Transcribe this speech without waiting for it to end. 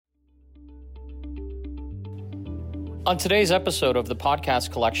On today's episode of the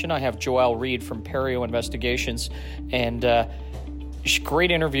podcast collection, I have Joelle Reid from Perio Investigations, and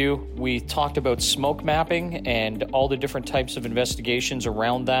great interview. We talked about smoke mapping and all the different types of investigations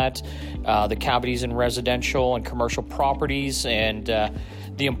around that, the cavities in residential and commercial properties, and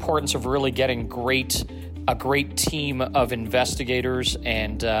the importance of really getting a great team of investigators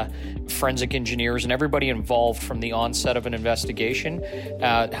and forensic engineers and everybody involved from the onset of an investigation.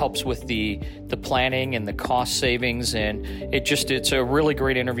 Helps with the planning and the cost savings, and it's a really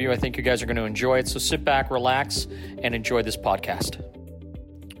great interview. I think you guys are going to enjoy it. So sit back, relax, and enjoy this podcast.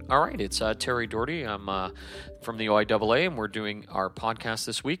 All right, it's Terry Doherty. I'm from the OIAA, and we're doing our podcast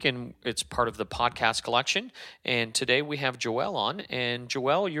this week, and it's part of the podcast collection. And today we have Joelle on, and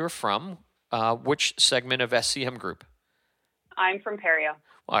Joelle, you're from which segment of SCM Group? I'm from Perio.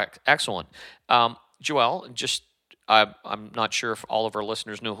 Well, excellent. Joelle, I'm not sure if all of our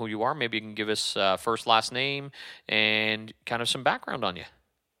listeners know who you are. Maybe you can give us first, last name, and kind of some background on you.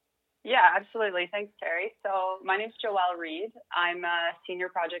 Yeah, absolutely. Thanks, Terry. So my name's Joelle Reid. I'm a senior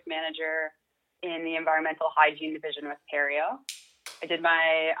project manager in the environmental hygiene division with Perio. I did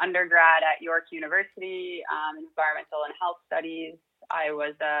my undergrad at York University in environmental and health studies. I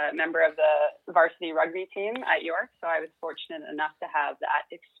was a member of the varsity rugby team at York, so I was fortunate enough to have that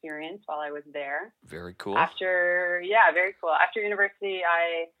experience while I was there. Very cool. Very cool. After university,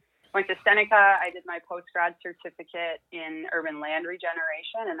 I went to Seneca. I did my post-grad certificate in urban land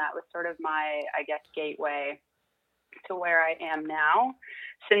regeneration, and that was sort of my, gateway to where I am now.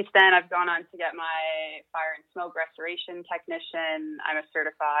 Since then, I've gone on to get my fire and smoke restoration technician. I'm a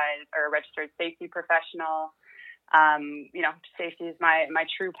certified or registered safety professional. Safety is my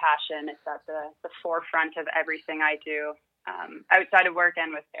true passion. It's at the forefront of everything I do outside of work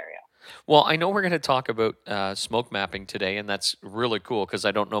and with Perio. Well, I know we're going to talk about smoke mapping today, and that's really cool because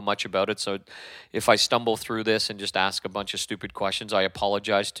I don't know much about it. So if I stumble through this and just ask a bunch of stupid questions, I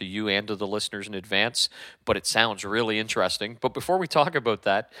apologize to you and to the listeners in advance, but it sounds really interesting. But before we talk about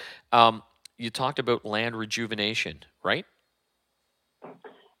that, you talked about land rejuvenation, right?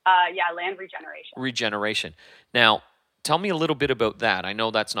 Land regeneration. Regeneration. Now, tell me a little bit about that. I know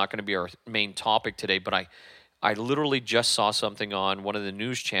that's not going to be our main topic today, but I literally just saw something on one of the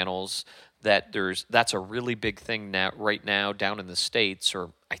news channels that's a really big thing right now down in the States,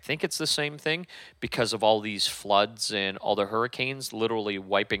 or I think it's the same thing because of all these floods and all the hurricanes literally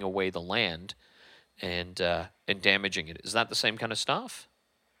wiping away the land and damaging it. Is that the same kind of stuff?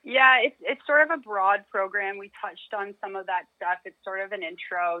 Yeah, it's sort of a broad program. We touched on some of that stuff. It's sort of an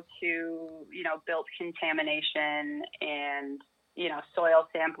intro to, built contamination and, soil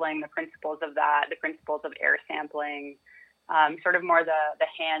sampling, the principles of that, the principles of air sampling, sort of more the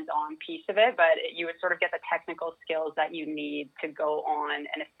hands-on piece of it. But you would sort of get the technical skills that you need to go on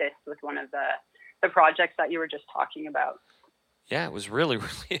and assist with one of the projects that you were just talking about. Yeah, it was really,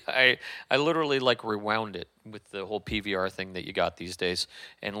 really, I literally rewound it with the whole PVR thing that you got these days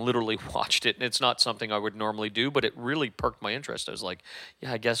and literally watched it. And it's not something I would normally do, but it really perked my interest. I was like,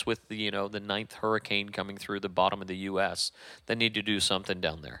 yeah, I guess with the, the ninth hurricane coming through the bottom of the U.S., they need to do something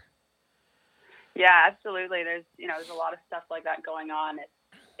down there. Yeah, absolutely. There's a lot of stuff like that going on.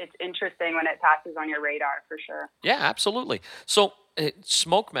 It's interesting when it passes on your radar for sure. Yeah, absolutely. So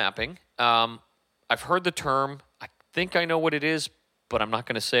smoke mapping, I've heard the term. I think I know what it is, but I'm not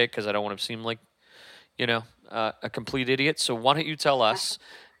going to say it because I don't want to seem like, a complete idiot. So why don't you tell us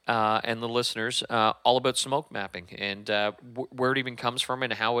and the listeners all about smoke mapping and where it even comes from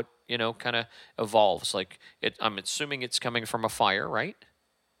and how it, kind of evolves. I'm assuming it's coming from a fire, right?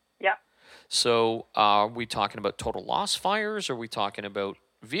 Yeah. So are we talking about total loss fires? Are we talking about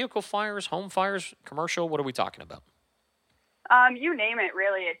vehicle fires, home fires, commercial? What are we talking about? You name it,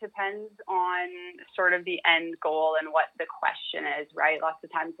 really. It depends on sort of the end goal and what the question is, right? Lots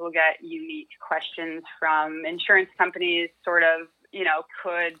of times we'll get unique questions from insurance companies, sort of,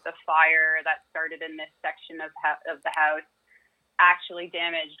 could the fire that started in this section of the house actually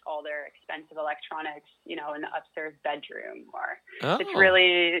damaged all their expensive electronics, in the upstairs bedroom? Or It's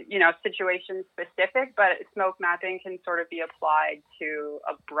really, situation specific, but smoke mapping can sort of be applied to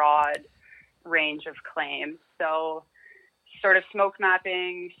a broad range of claims. So sort of smoke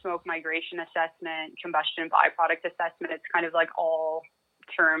mapping, smoke migration assessment, combustion byproduct assessment, it's kind of like all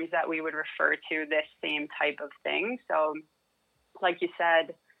terms that we would refer to this same type of thing. So like you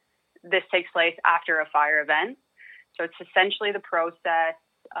said, this takes place after a fire event. So it's essentially the process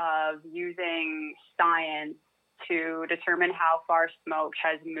of using science to determine how far smoke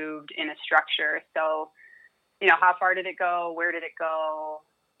has moved in a structure. So, how far did it go? Where did it go?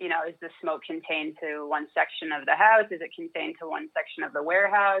 Is the smoke contained to one section of the house? Is it contained to one section of the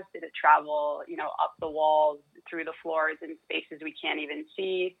warehouse? Did it travel, up the walls? through the floors in spaces we can't even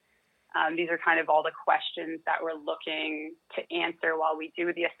see. These are kind of all the questions that we're looking to answer while we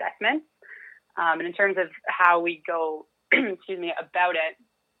do the assessment. And in terms of how we go, about it,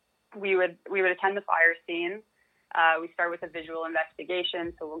 we would attend the fire scene. We start with a visual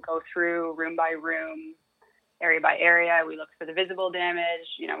investigation. So we'll go through room by room, area by area. We look for the visible damage.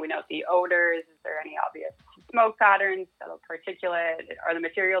 We note the odors. Is there any obvious smoke patterns, settled particulate? Are the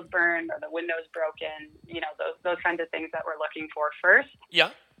materials burned? Are the windows broken? Those kinds of things that we're looking for first.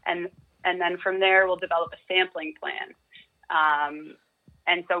 Yeah. And then from there, we'll develop a sampling plan.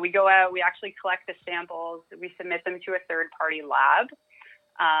 And so we go out, we actually collect the samples, we submit them to a third-party lab.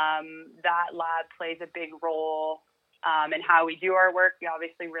 That lab plays a big role in how we do our work. We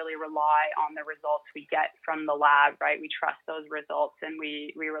obviously really rely on the results we get from the lab, right? We trust those results and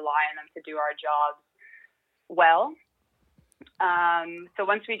we rely on them to do our jobs well. So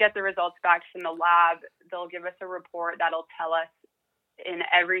once we get the results back from the lab, they'll give us a report that'll tell us in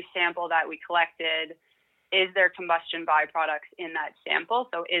every sample that we collected, is there combustion byproducts in that sample?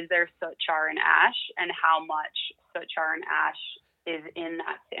 So is there soot, char, and ash? And how much soot, char, and ash is in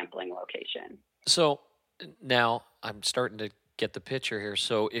that sampling location? So now I'm starting to get the picture here.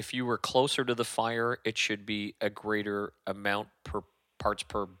 So if you were closer to the fire, it should be a greater amount per parts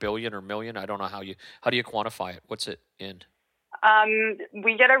per billion or million. I don't know how do you quantify it? What's it in?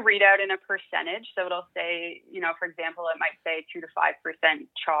 We get a readout in a percentage. So it'll say, for example, it might say 2 to 5%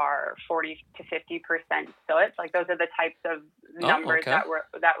 char, 40 to 50% soot. Like those are the types of numbers that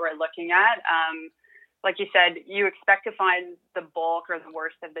we're looking at. Like you said, you expect to find the bulk or the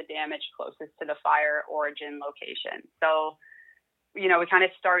worst of the damage closest to the fire origin location. So, we kind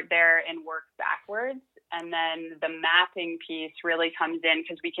of start there and work backwards. And then the mapping piece really comes in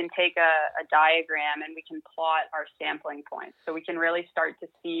because we can take a diagram and we can plot our sampling points. So we can really start to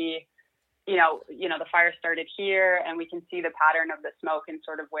see, the fire started here and we can see the pattern of the smoke and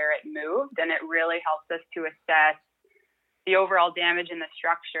sort of where it moved. And it really helps us to assess the overall damage in the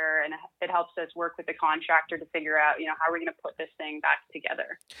structure. And it helps us work with the contractor to figure out, how are we going to put this thing back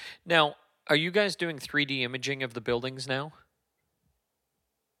together. Now, are you guys doing 3D imaging of the buildings now?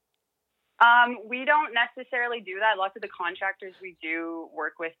 We don't necessarily do that. Lots of the contractors we do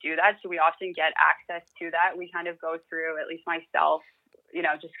work with do that. So we often get access to that. We kind of go through, at least myself,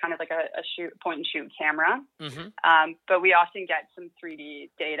 just kind of like a point and shoot camera. Mm-hmm. But we often get some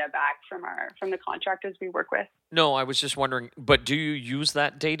 3D data back from the contractors we work with. No, I was just wondering, but do you use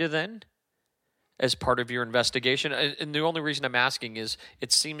that data then as part of your investigation? And the only reason I'm asking is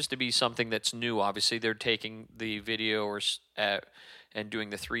it seems to be something that's new. Obviously, they're taking the video and doing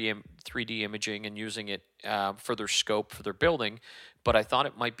the 3D imaging and using it for their scope for their building. But I thought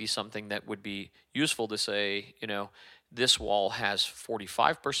it might be something that would be useful to say, this wall has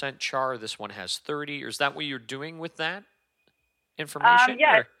 45% char, this one has 30. Or is that what you're doing with that information?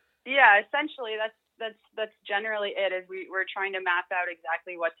 Yeah. Essentially, that's generally it. Is we're trying to map out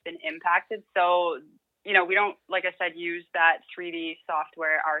exactly what's been impacted. So we don't, like I said, use that 3D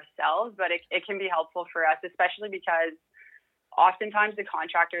software ourselves, but it can be helpful for us, especially because oftentimes the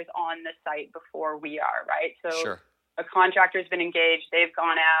contractor's on the site before we are, right? So sure. A contractor's been engaged, they've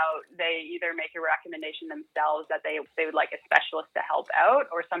gone out, they either make a recommendation themselves that they would like a specialist to help out,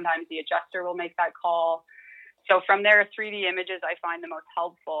 or sometimes the adjuster will make that call. So from their 3D images, I find the most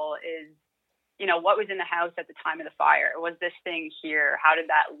helpful is, what was in the house at the time of the fire? Was this thing here? How did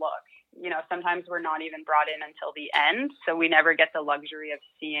that look? Sometimes we're not even brought in until the end, so we never get the luxury of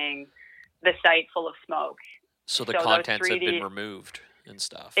seeing the site full of smoke. So the contents have been removed and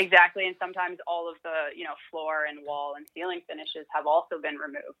stuff. Exactly. And sometimes all of the, floor and wall and ceiling finishes have also been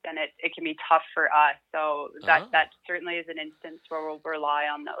removed. And it can be tough for us. So that certainly is an instance where we'll rely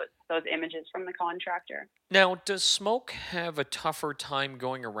on those images from the contractor. Now, does smoke have a tougher time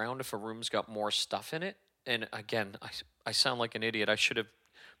going around if a room's got more stuff in it? And again, I sound like an idiot. I should have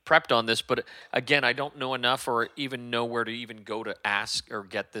prepped on this, but again, I don't know enough or even know where to even go to ask or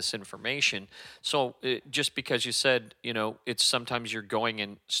get this information. So just because you said, it's sometimes you're going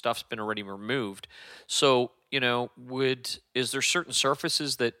and stuff's been already removed. So, is there certain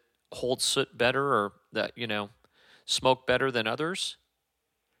surfaces that hold soot better or that, smoke better than others?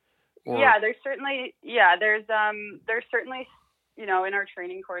 Or... Yeah, there's certainly, in our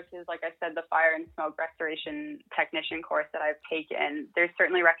training courses, like I said, the fire and smoke restoration technician course that I've taken, there's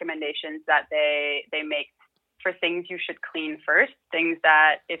certainly recommendations that they make for things you should clean first, things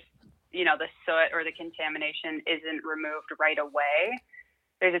that if, the soot or the contamination isn't removed right away,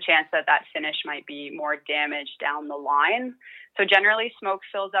 there's a chance that finish might be more damaged down the line. So generally smoke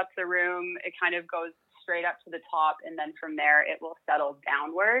fills up the room. It kind of goes straight up to the top, and then from there it will settle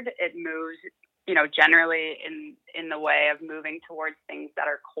downward. It moves generally in the way of moving towards things that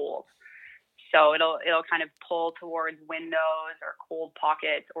are cold. So it'll kind of pull towards windows or cold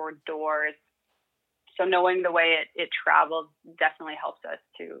pockets or doors. So knowing the way it travels definitely helps us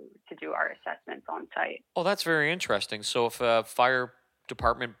to do our assessments on site. Oh, that's very interesting. So if a fire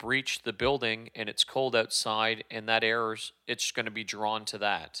department breached the building and it's cold outside and that air's, it's going to be drawn to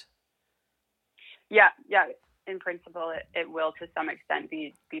that. Yeah. In principle, it will to some extent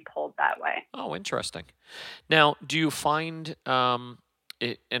be pulled that way. Oh, interesting. Now, do you find and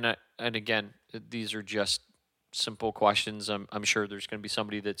again, these are just simple questions. I'm sure there's going to be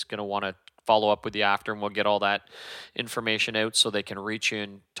somebody that's going to want to follow up with you after, and we'll get all that information out so they can reach you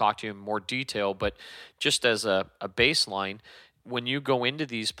and talk to you in more detail. But just as a baseline, when you go into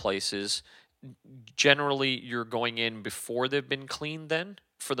these places, generally you're going in before they've been cleaned then,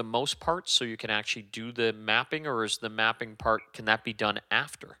 for the most part, so you can actually do the mapping, or is the mapping part, can that be done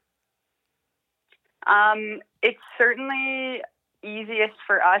after? It's certainly easiest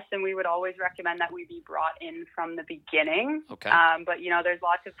for us, and we would always recommend that we be brought in from the beginning. Okay. But there's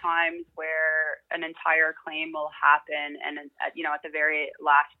lots of times where an entire claim will happen, and at the very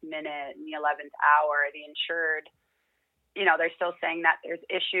last minute, in the 11th hour, the insured, they're still saying that there's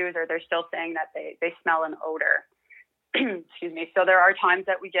issues, or they're still saying that they smell an odor. Excuse me. So there are times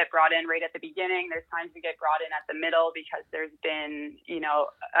that we get brought in right at the beginning. There's times we get brought in at the middle because there's been,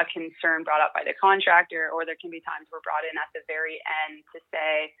 a concern brought up by the contractor, or there can be times we're brought in at the very end to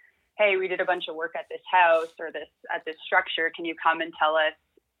say, hey, we did a bunch of work at this house or at this structure. Can you come and tell us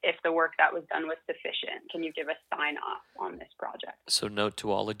if the work that was done was sufficient? Can you give us sign off on this project? So note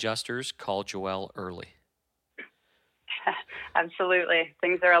to all adjusters, call Joelle early. Absolutely.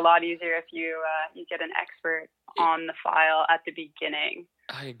 Things are a lot easier if you get an expert on the file at the beginning.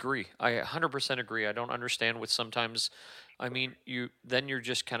 I agree. I 100% agree. I don't understand what sometimes, you're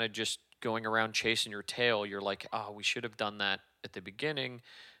just kind of just going around chasing your tail. You're like, oh, we should have done that at the beginning.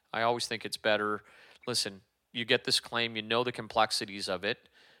 I always think it's better. Listen, you get this claim, you know the complexities of it.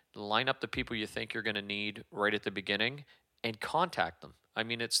 Line up the people you think you're going to need right at the beginning and contact them.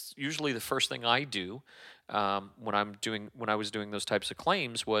 It's usually the first thing I do when I was doing those types of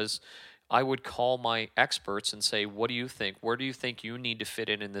claims was I would call my experts and say, what do you think? Where do you think you need to fit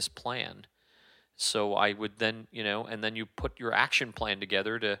in this plan? So I would then, and then you put your action plan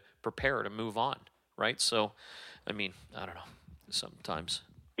together to prepare to move on, right? So, I don't know, sometimes.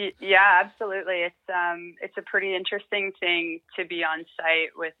 Yeah, absolutely. It's a pretty interesting thing to be on site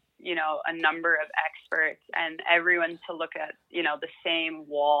with, a number of experts and everyone to look at, the same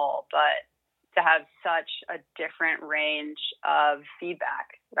wall, but to have such a different range of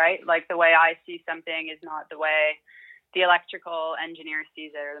feedback, right? Like the way I see something is not the way the electrical engineer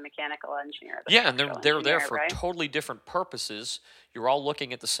sees it or the mechanical engineer. Yeah, and they're there for totally different purposes. You're all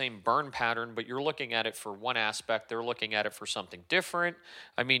looking at the same burn pattern, but you're looking at it for one aspect. They're looking at it for something different.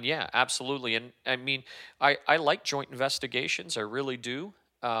 Yeah, absolutely. And I like joint investigations. I really do.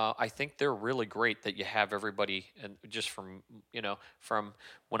 I think they're really great that you have everybody, and just from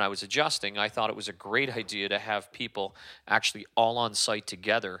when I was adjusting, I thought it was a great idea to have people actually all on site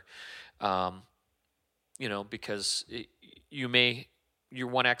together, because your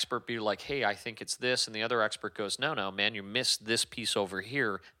one expert be like, hey, I think it's this, and the other expert goes, no, man, you missed this piece over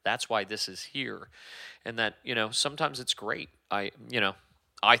here. That's why this is here. And that, sometimes it's great. I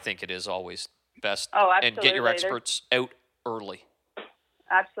think it is always best. Oh, absolutely. And get your experts out early.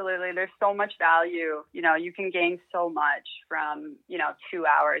 Absolutely. There's so much value. You can gain so much from, 2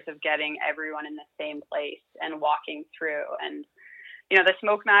 hours of getting everyone in the same place and walking through. And, the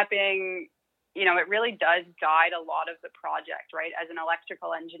smoke mapping, it really does guide a lot of the project, right? As an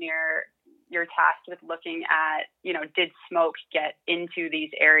electrical engineer, you're tasked with looking at, did smoke get into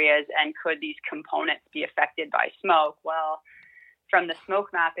these areas and could these components be affected by smoke? Well, from the smoke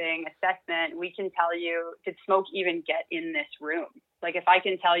mapping assessment, we can tell you, did smoke even get in this room? Like if I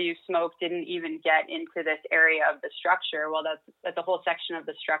can tell you smoke didn't even get into this area of the structure, well, that's a whole section of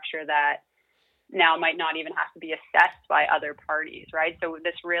the structure that now might not even have to be assessed by other parties, right? So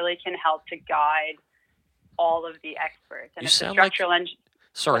this really can help to guide all of the experts. And you if sound the structural like,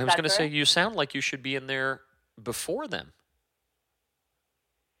 sorry, I was going to say, you sound like you should be in there before them.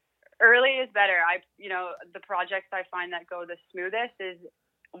 Early is better. The projects I find that go the smoothest is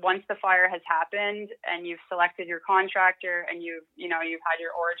once the fire has happened and you've selected your contractor and you've had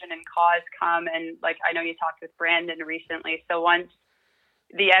your origin and cause come, and like I know you talked with Brandon recently. So once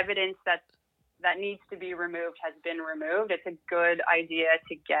the evidence that needs to be removed has been removed, it's a good idea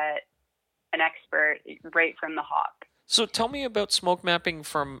to get an expert right from the hop. So tell me about smoke mapping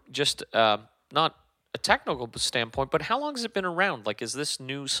from just not a technical standpoint, but how long has it been around? Like, is this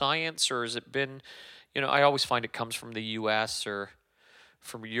new science, or has it been, I always find it comes from the U.S. or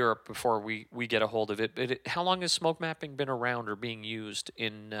from Europe before we get a hold of it. But how long has smoke mapping been around or being used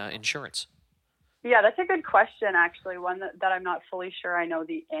in insurance? Yeah, that's a good question, actually, one that I'm not fully sure I know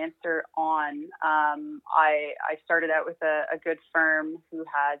the answer on. I started out with a good firm who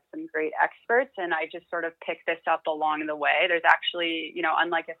had some great experts, and I just sort of picked this up along the way. There's actually,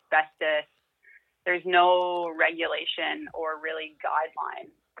 unlike asbestos, there's no regulation or really guideline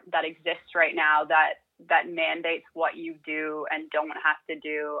that exists right now that mandates what you do and don't have to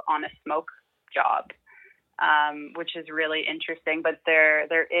do on a smoke job, which is really interesting. But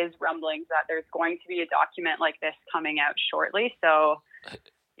there is rumblings that there's going to be a document like this coming out shortly. So,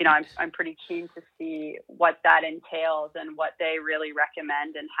 I'm pretty keen to see what that entails and what they really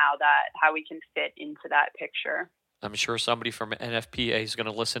recommend and how we can fit into that picture. I'm sure somebody from NFPA is going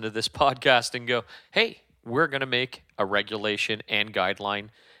to listen to this podcast and go, hey, we're going to make a regulation and guideline,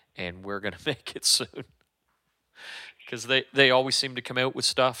 and we're going to make it soon. Because they always seem to come out with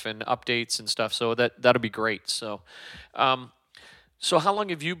stuff and updates and stuff, so that'll be great. So so how long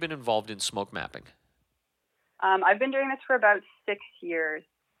have you been involved in smoke mapping? I've been doing this for about 6 years.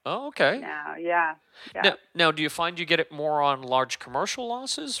 Oh, okay. Now, yeah. Now, do you find you get it more on large commercial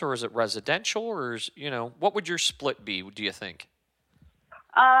losses, or is it residential, or what would your split be, do you think?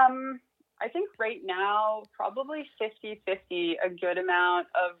 I think right now, probably 50-50, a good amount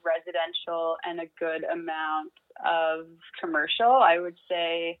of residential and a good amount of commercial. I would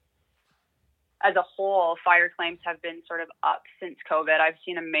say as a whole, fire claims have been sort of up since COVID. I've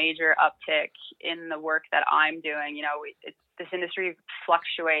seen a major uptick in the work that I'm doing. This industry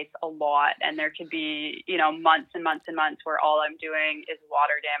fluctuates a lot, and there could be, months and months and months where all I'm doing is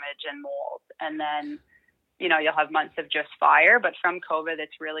water damage and mold. And then, you'll have months of just fire. But from COVID,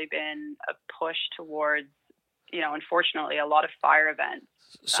 it's really been a push towards, unfortunately, a lot of fire events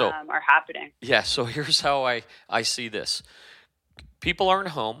are happening. Yeah, so here's how I see this. People aren't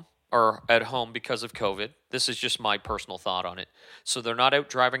home or at home because of COVID. This is just my personal thought on it. So they're not out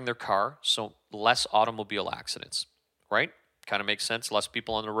driving their car, so less automobile accidents, right? Kind of makes sense. Less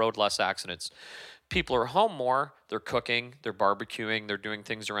people on the road, less accidents. People are home more. They're cooking, they're barbecuing, they're doing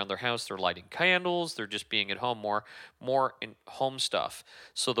things around their house, they're lighting candles, they're just being at home more in home stuff.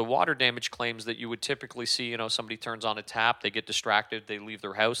 So the water damage claims that you would typically see, somebody turns on a tap, they get distracted, they leave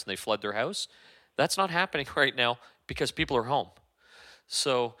their house, and they flood their house. That's not happening right now because people are home.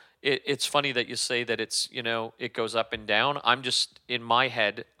 So it's funny that you say that it's, it goes up and down. I'm just, in my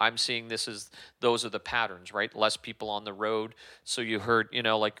head, I'm seeing this as those are the patterns, right? Less people on the road. So you heard,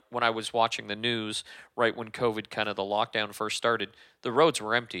 like when I was watching the news, right when COVID kind of the lockdown first started, the roads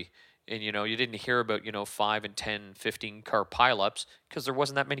were empty. And, you didn't hear about, 5 and 10, 15 car pileups because there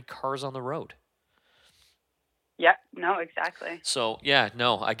wasn't that many cars on the road. Yep. No, exactly. So,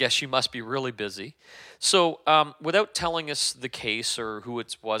 I guess you must be really busy. So, without telling us the case or who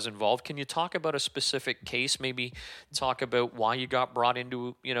it was involved, can you talk about a specific case? Maybe talk about why you got brought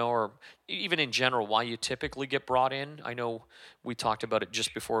into, or even in general, why you typically get brought in. I know we talked about it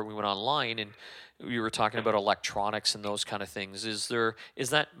just before we went online, and you were talking about electronics and those kind of things. Is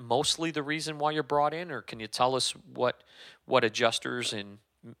that mostly the reason why you're brought in, or can you tell us what adjusters and,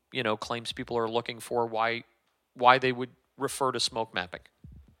 claims people are looking for, why they would refer to smoke mapping?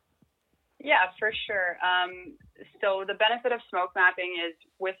 Yeah, for sure. So the benefit of smoke mapping is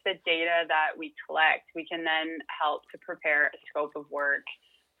with the data that we collect, we can then help to prepare a scope of work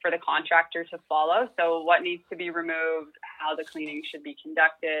for the contractor to follow. So what needs to be removed, how the cleaning should be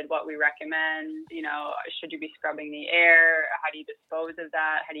conducted, what we recommend, should you be scrubbing the air? How do you dispose of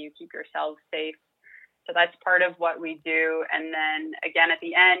that? How do you keep yourselves safe? So that's part of what we do. And then again, at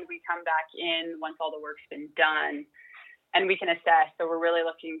the end, we come back in once all the work's been done and we can assess. So we're really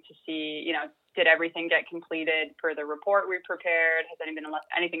looking to see, did everything get completed per the report we prepared? Has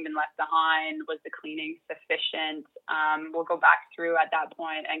anything been left behind? Was the cleaning sufficient? We'll go back through at that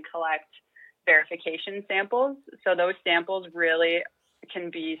point and collect verification samples. So those samples really can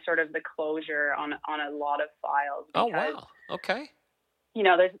be sort of the closure on a lot of files. Because, oh, wow. Okay.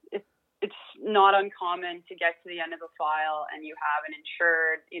 It's not uncommon to get to the end of a file and you have an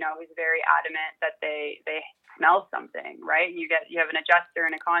insured, who's very adamant that they smell something, right? You have an adjuster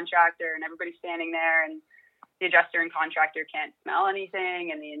and a contractor and everybody's standing there and the adjuster and contractor can't smell anything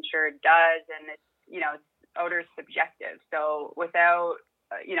and the insured does. And it's, odor is subjective. So without,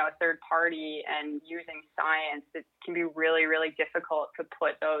 a third party and using science, it can be really, really difficult to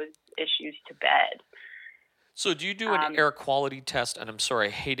put those issues to bed. So do you do an air quality test? And I'm sorry,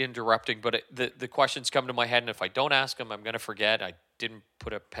 I hate interrupting, but the questions come to my head, and if I don't ask them, I'm going to forget. I didn't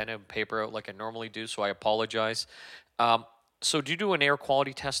put a pen and paper out like I normally do, so I apologize. So do you do an air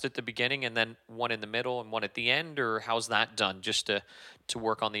quality test at the beginning and then one in the middle and one at the end, or how's that done just to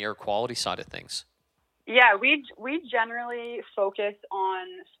work on the air quality side of things? Yeah, we generally focus on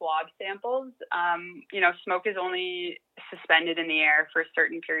swab samples. Smoke is only suspended in the air for a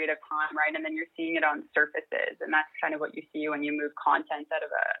certain period of time, right? And then you're seeing it on surfaces, and that's kind of what you see when you move contents out of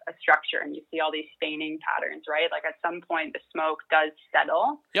a structure, and you see all these staining patterns, right? Like at some point, the smoke does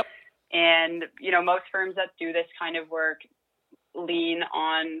settle. Yep. And most firms that do this kind of work lean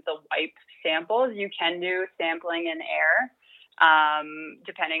on the wipe samples. You can do sampling in air.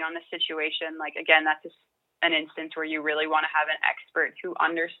 Depending on the situation. Like, again, that's just an instance where you really want to have an expert who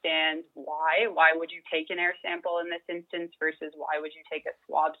understands why would you take an air sample in this instance versus why would you take a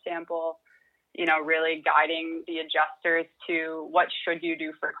swab sample, really guiding the adjusters to what should you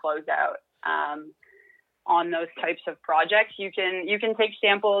do for closeout. On those types of projects, you can take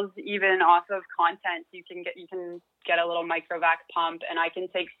samples even off of content. You can get a little microvac pump, and I can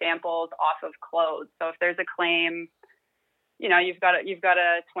take samples off of clothes. So if there's a claim, you've got a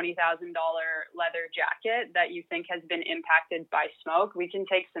 $20,000 leather jacket that you think has been impacted by smoke. We can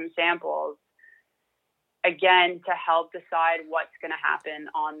take some samples again to help decide what's going to happen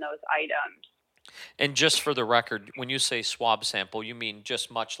on those items. And just for the record, when you say swab sample, you mean just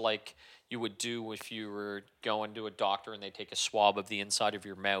much like you would do if you were going to a doctor and they take a swab of the inside of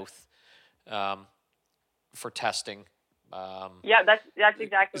your mouth for testing. Yeah, that's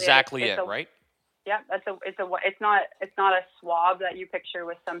exactly it, right? Yeah, it's not a swab that you picture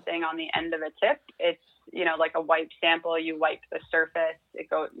with something on the end of a tip. It's like a wipe sample. You wipe the surface. It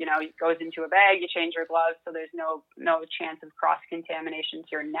goes into a bag. You change your gloves, so there's no chance of cross contamination to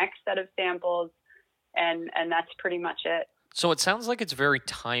your next set of samples, and that's pretty much it. So it sounds like it's very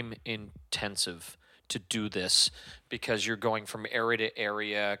time intensive to do this because you're going from area to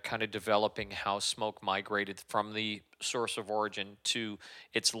area, kind of developing how smoke migrated from the source of origin to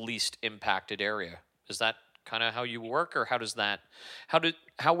its least impacted area. Is that kind of how you work, or how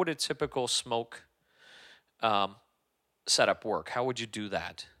would a typical smoke setup work? How would you do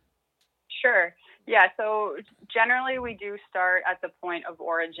that? Sure. Yeah. So generally we do start at the point of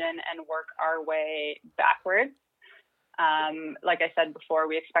origin and work our way backwards. Like I said before,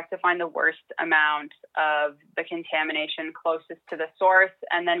 we expect to find the worst amount of the contamination closest to the source,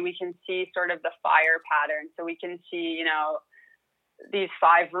 and then we can see sort of the fire pattern. So we can see, these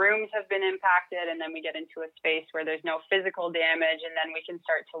 5 rooms have been impacted, and then we get into a space where there's no physical damage, and then we can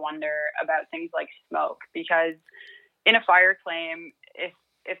start to wonder about things like smoke. Because in a fire claim,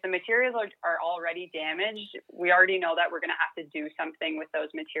 if the materials are already damaged, we already know that we're going to have to do something with those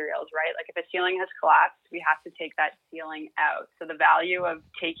materials, right? Like if a ceiling has collapsed, we have to take that ceiling out. So the value of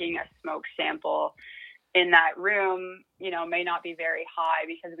taking a smoke sample in that room, may not be very high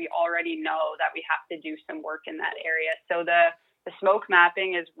because we already know that we have to do some work in that area. So the smoke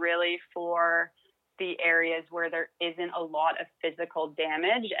mapping is really for the areas where there isn't a lot of physical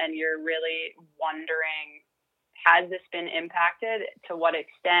damage and you're really wondering, has this been impacted? To what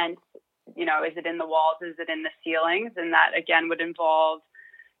extent? Is it in the walls? Is it in the ceilings? And that, again, would involve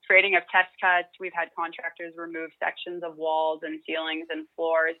creating of test cuts. We've had contractors remove sections of walls and ceilings and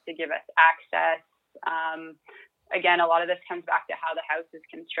floors to give us access. Again, a lot of this comes back to how the house is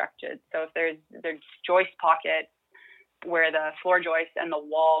constructed. So if there's joist pockets where the floor joist and the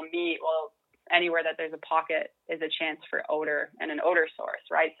wall meet, well, anywhere that there's a pocket is a chance for odor and an odor source,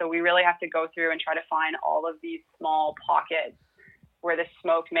 right? So we really have to go through and try to find all of these small pockets where the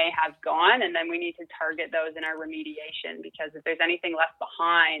smoke may have gone, and then we need to target those in our remediation, because if there's anything left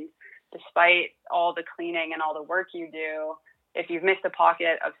behind, despite all the cleaning and all the work you do, if you've missed a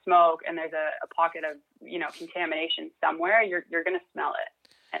pocket of smoke and there's a pocket of contamination somewhere, you're going to smell it.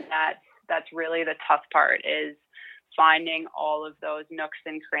 And that's really the tough part, is finding all of those nooks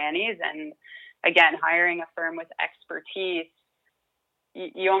and crannies. And again, hiring a firm with expertise,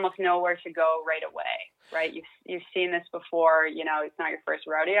 you almost know where to go right away, right? You've seen this before, it's not your first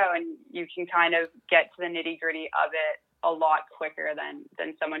rodeo, and you can kind of get to the nitty gritty of it a lot quicker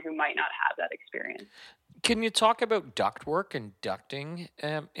than someone who might not have that experience. Can you talk about ductwork and ducting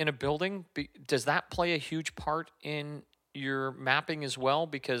in a building? Does that play a huge part in your mapping as well?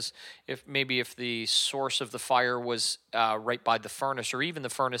 Because if the source of the fire was right by the furnace, or even the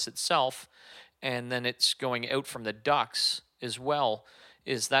furnace itself, and then it's going out from the ducts as well,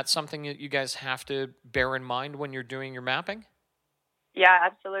 is that something that you guys have to bear in mind when you're doing your mapping? Yeah,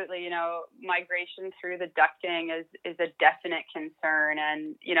 absolutely. Migration through the ducting is a definite concern.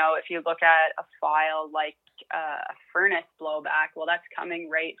 And, if you look at a file like a furnace blowback, well, that's coming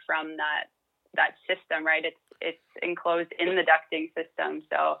right from that that system, right? It's enclosed in the ducting system.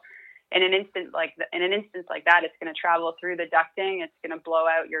 So in an instance like that, it's going to travel through the ducting. It's going to blow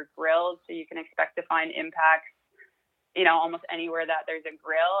out your grills, so you can expect to find impacts, almost anywhere that there's a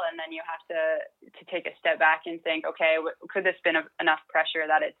grill. And then you have to take a step back and think, okay, could this been enough pressure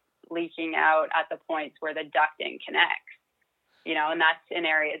that it's leaking out at the points where the ducting connects? And that's in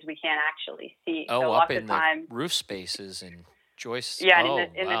areas we can't actually see. Oh, so up lots in of times, the roof spaces and joists. Yeah, oh,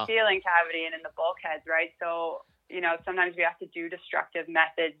 in the ceiling cavity and in the bulkheads, right? So, sometimes we have to do destructive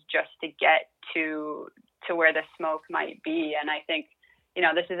methods just to get to where the smoke might be. And I think,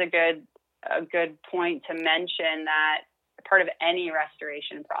 this is a good point to mention that part of any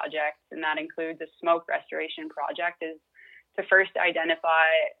restoration project, and that includes a smoke restoration project, is to first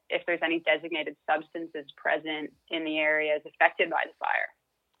identify if there's any designated substances present in the areas affected by the fire.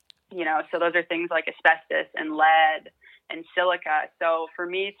 So those are things like asbestos and lead and silica. So for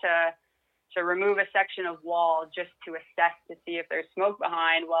me to remove a section of wall just to assess to see if there's smoke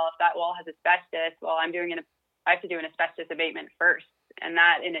behind, well, if that wall has asbestos, well, I have to do an asbestos abatement first. And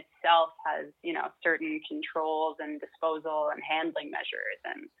that in itself has, certain controls and disposal and handling measures.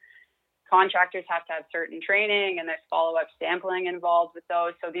 And contractors have to have certain training, and there's follow-up sampling involved with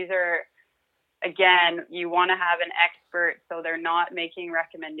those. So these are, again, you want to have an expert so they're not making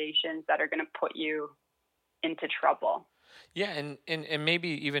recommendations that are going to put you into trouble. Yeah, and maybe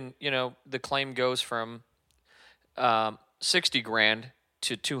even, the claim goes from $60,000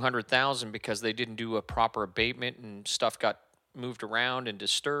 to $200,000 because they didn't do a proper abatement and stuff got moved around and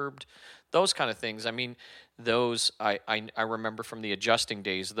disturbed. Those kind of things. I mean, those I remember from the adjusting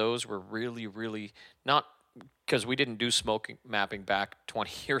days. Those were really, really not, because we didn't do smoke mapping back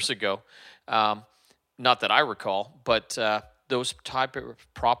 20 years ago. Not that I recall, but those type of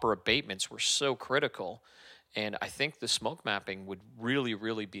proper abatements were so critical. And I think the smoke mapping would really,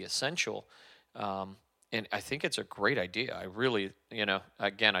 really be essential. And I think it's a great idea. I really,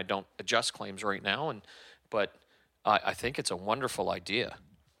 again, I don't adjust claims right now, but I think it's a wonderful idea.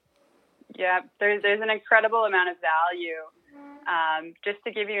 Yeah, there's an incredible amount of value. Just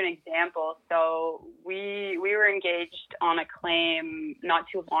to give you an example, so we were engaged on a claim not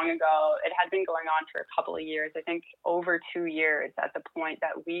too long ago. It had been going on for a couple of years, I think over 2 years at the point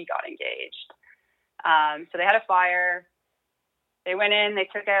that we got engaged. So they had a fire. They went in, they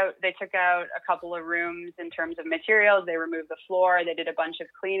took out a couple of rooms in terms of materials. They removed the floor. They did a bunch of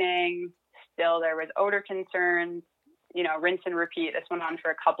cleaning. Still, there was odor concerns, rinse and repeat. This went on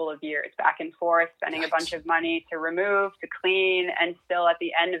for a couple of years, back and forth, spending a bunch of money to remove, to clean. And still at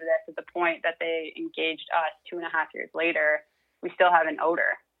the end of this, at the point that they engaged us 2.5 years later, we still have an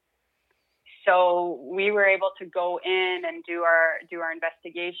odor. So we were able to go in and do our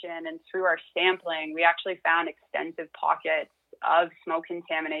investigation, and through our sampling, we actually found extensive pockets of smoke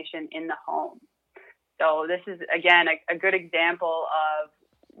contamination in the home. So this is, again, a good example of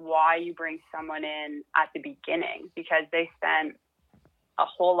why you bring someone in at the beginning, because they spent a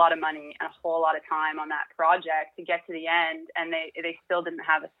whole lot of money and a whole lot of time on that project to get to the end, and they still didn't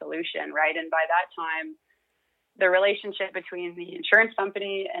have a solution, right? And by that time, the relationship between the insurance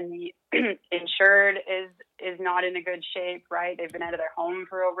company and the insured is not in a good shape, right? They've been out of their home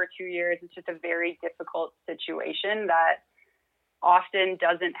for over 2 years. It's just a very difficult situation that often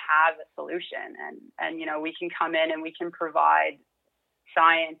doesn't have a solution. And we can come in and we can provide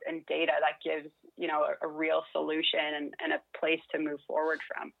science and data that gives, a real solution and a place to move forward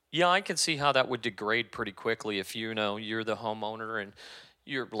from. Yeah, I can see how that would degrade pretty quickly if you're the homeowner and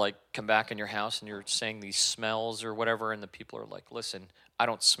you're like, come back in your house and you're saying these smells or whatever, and the people are like, listen, I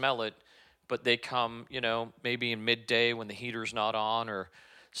don't smell it, but they come, maybe in midday when the heater's not on or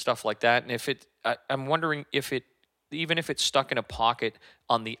stuff like that. And I'm wondering even if it's stuck in a pocket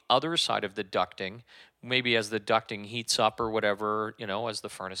on the other side of the ducting, maybe as the ducting heats up or whatever, as the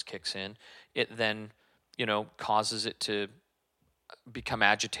furnace kicks in, it then, causes it to become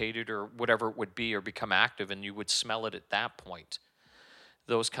agitated or whatever it would be, or become active, and you would smell it at that point.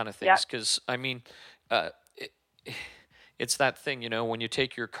 Those kind of things. Because, I mean, it's that thing, when you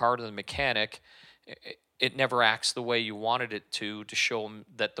take your car to the mechanic, it never acts the way you wanted it to show them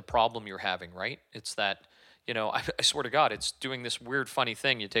that the problem you're having, right? It's that, I swear to God, it's doing this weird, funny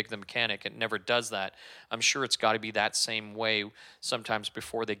thing. You take the mechanic, it never does that. I'm sure it's got to be that same way sometimes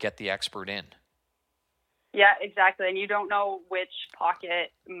before they get the expert in. Yeah, exactly. And you don't know which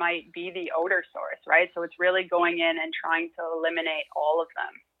pocket might be the odor source, right? So it's really going in and trying to eliminate all of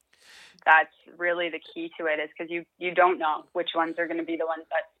them. That's really the key to it, is because you don't know which ones are going to be the ones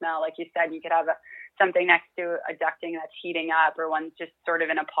that smell. Like you said, you could have something next to a ducting that's heating up, or one's just sort of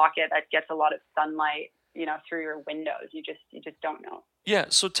in a pocket that gets a lot of sunlight. through your windows. You just don't know. Yeah,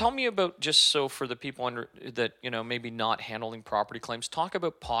 so tell me about, just so for the people that maybe not handling property claims, talk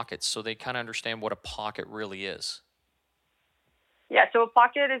about pockets so they kind of understand what a pocket really is. Yeah, so a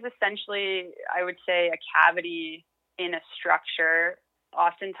pocket is essentially, I would say, a cavity in a structure.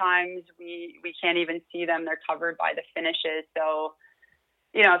 Oftentimes we can't even see them; they're covered by the finishes. So,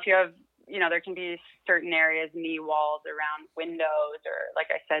 if you have, there can be certain areas, knee walls around windows, or like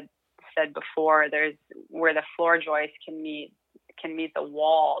I said before, there's where the floor joist can meet the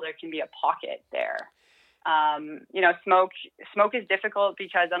wall. There can be a pocket there. Smoke is difficult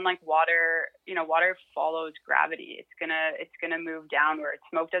because unlike water, water follows gravity. It's gonna move downward.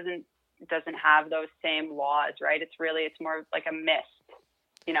 Smoke doesn't have those same laws, right? It's more like a mist.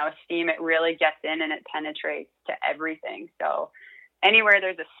 Steam, it really gets in and it penetrates to everything. So anywhere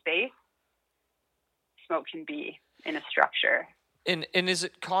there's a space, smoke can be in a structure. And is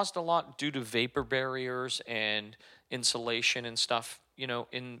it caused a lot due to vapor barriers and insulation and stuff,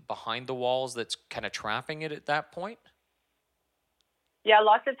 in behind the walls that's kind of trapping it at that point? Yeah,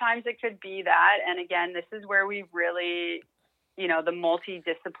 lots of times it could be that. And again, this is where we really, the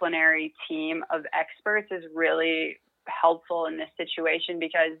multidisciplinary team of experts is really helpful in this situation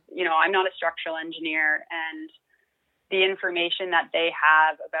because, I'm not a structural engineer, and the information that they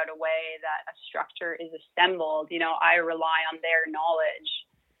have about a way that a structure is assembled, I rely on their knowledge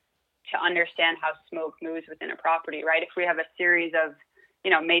to understand how smoke moves within a property, right? If we have a series of,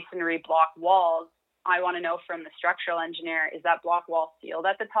 masonry block walls, I want to know from the structural engineer, is that block wall sealed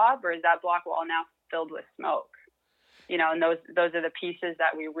at the top, or is that block wall now filled with smoke? And those are the pieces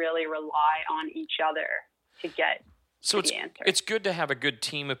that we really rely on each other to get. So it's good to have a good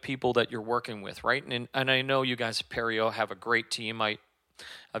team of people that you're working with, right? And I know you guys at Perio have a great team.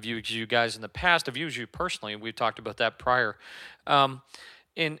 I've used you guys in the past. I've used you personally. We've talked about that prior.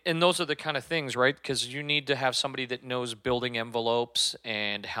 And those are the kind of things, right? Because you need to have somebody that knows building envelopes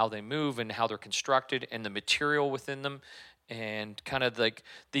and how they move and how they're constructed and the material within them and kind of like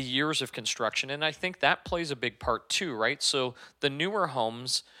the years of construction. And I think that plays a big part too, right? So the newer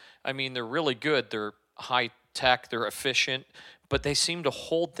homes, I mean, they're really good. They're high tech, they're efficient, but they seem to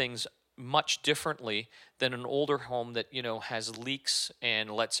hold things much differently than an older home that, has leaks and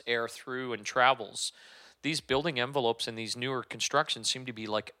lets air through and travels. These building envelopes in these newer constructions seem to be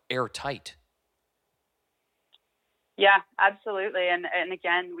like airtight. Yeah, absolutely. And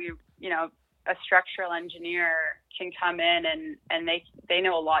again, a structural engineer can come in and they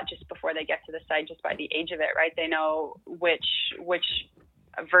know a lot just before they get to the site, just by the age of it, right? They know which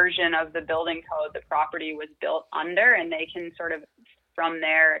version of the building code the property was built under, and they can sort of from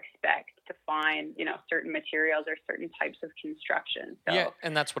there expect to find certain materials or certain types of construction. So, yeah,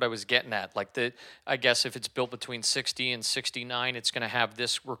 and that's what I was getting at. Like I guess if it's built between 60 and 69, it's going to have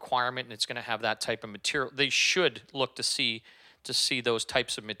this requirement and it's going to have that type of material. They should look to see those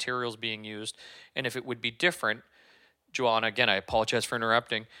types of materials being used. And if it would be different, Joanna, again, I apologize for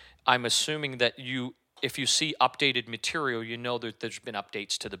interrupting. I'm assuming that if you see updated material, that there's been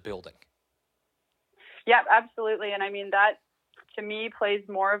updates to the building. Yeah, absolutely. And I mean, that to me plays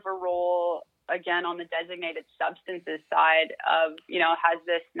more of a role, again, on the designated substances side of, has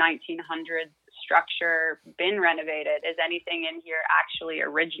this 1900s structure been renovated? Is anything in here actually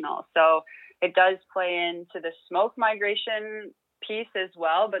original? So it does play into the smoke migration piece as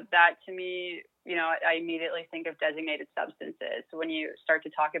well. But that to me, I immediately think of designated substances when you start to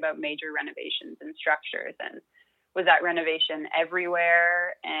talk about major renovations and structures. And was that renovation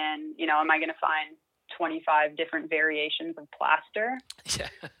everywhere? And, am I going to find 25 different variations of plaster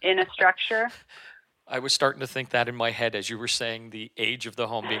in a structure? I was starting to think that in my head as you were saying the age of the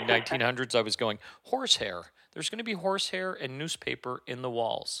home being 1900s. I was going, horsehair. There's going to be horsehair and newspaper in the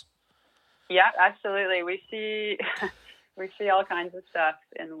walls. Yeah, absolutely. We see all kinds of stuff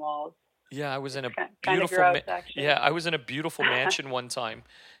in the walls. Yeah, I was in a beautiful. Gross, I was in a beautiful mansion one time,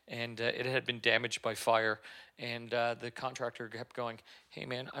 and it had been damaged by fire. And the contractor kept going, "Hey,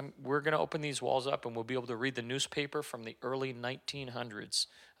 man, we're going to open these walls up, and we'll be able to read the newspaper from the early 1900s."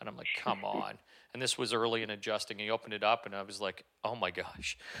 And I'm like, "Come on!" And this was early in adjusting. He opened it up, and I was like, "Oh my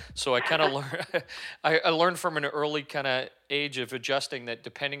gosh!" So I kind of learned. I learned from an early kind of age of adjusting that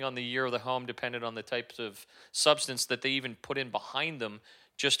depending on the year of the home, depended on the types of substance that they even put in behind them,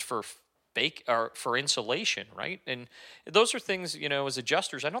 just for or for insulation, right? And those are things, as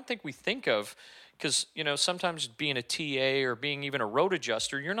adjusters, I don't think we think of, because, sometimes being a TA or being even a road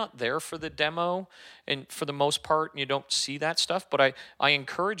adjuster, you're not there for the demo, and for the most part, you don't see that stuff. But I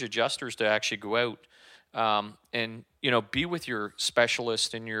encourage adjusters to actually go out and, be with your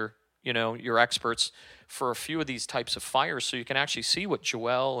specialist and your your experts for a few of these types of fires so you can actually see what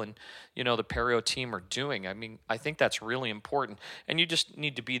Joelle and, the Perio team are doing. I mean, I think that's really important. And you just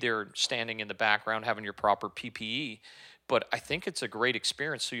need to be there standing in the background, having your proper PPE. But I think it's a great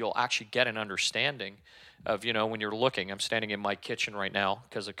experience so you'll actually get an understanding of, when you're looking. I'm standing in my kitchen right now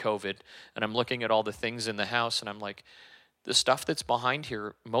because of COVID, and I'm looking at all the things in the house, and I'm like, the stuff that's behind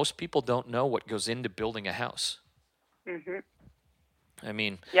here, most people don't know what goes into building a house. Mm-hmm. I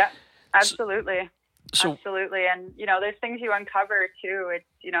mean, yeah, absolutely. So, absolutely. And, there's things you uncover too. It's,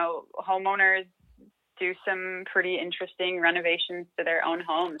 homeowners do some pretty interesting renovations to their own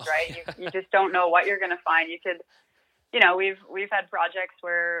homes, right? Yeah. You just don't know what you're going to find. You could, we've had projects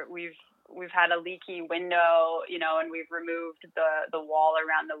where we've had a leaky window, and we've removed the wall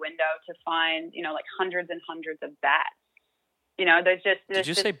around the window to find, like hundreds and hundreds of bats. Did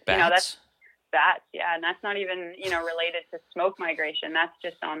you say bats? That's bats, yeah, and that's not even related to smoke migration. That's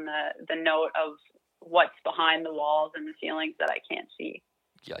just on the note of what's behind the walls and the ceilings that I can't see.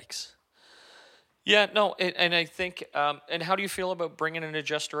 Yikes. Yeah, no, and I think, and how do you feel about bringing an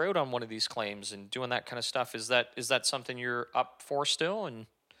adjuster out on one of these claims and doing that kind of stuff? Is that something you're up for still and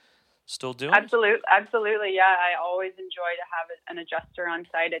still doing? Absolutely, yeah. I always enjoy to have an adjuster on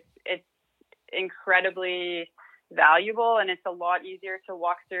site. It's incredibly valuable, and it's a lot easier to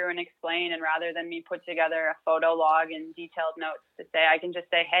walk through and explain. And rather than me put together a photo log and detailed notes to say, I can just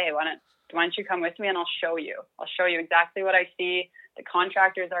say, hey, why don't you come with me and I'll show you exactly what I see. The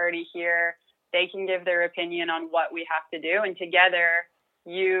contractor's already here. They can give their opinion on what we have to do. And together,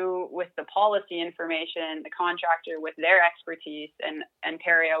 you with the policy information, the contractor with their expertise, and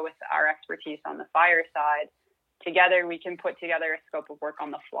Perio with our expertise on the fire side, together we can put together a scope of work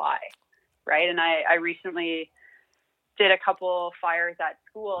on the fly, right? And I recently did a couple fires at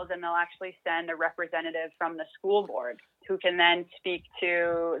schools, and they'll actually send a representative from the school board who can then speak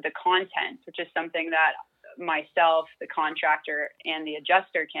to the content, which is something that myself, the contractor, and the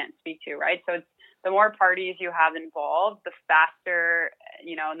adjuster can't speak to, right? So it's, the more parties you have involved, the faster,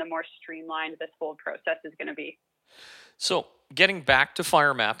 and the more streamlined this whole process is going to be. So getting back to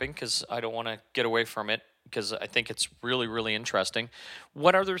fire mapping, because I don't want to get away from it, because I think it's really, really interesting.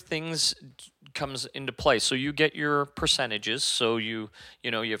 What other things comes into play? So you get your percentages. So you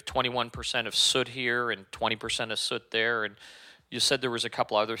have 21% of soot here and 20% of soot there, and you said there was a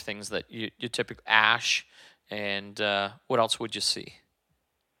couple other things that you typically ash, and what else would you see?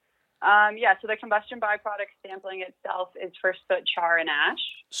 So the combustion byproduct sampling itself is for soot, char, and ash.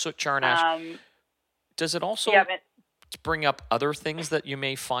 Soot, char, and ash. Does it also bring up other things that you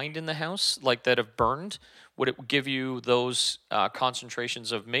may find in the house, like that have burned? Would it give you those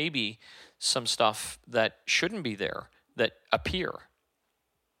concentrations of maybe some stuff that shouldn't be there that appear?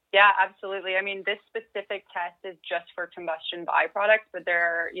 Yeah, absolutely. I mean, this specific test is just for combustion byproducts, but there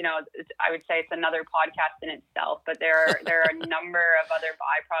are, I would say it's another podcast in itself, but there are a number of other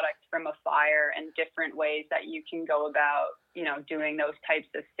byproducts from a fire and different ways that you can go about, doing those types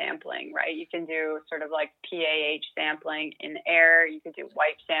of sampling, right? You can do sort of like PAH sampling in air. You could do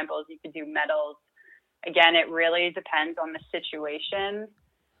wipe samples. You could do metals. Again, it really depends on the situation,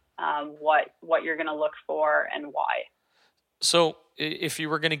 what you're going to look for and why. So if you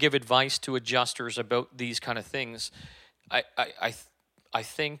were going to give advice to adjusters about these kind of things, I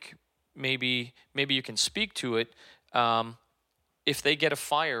think maybe you can speak to it. If they get a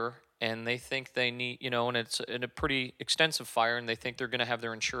fire and they think they need, and it's in a pretty extensive fire, and they think they're going to have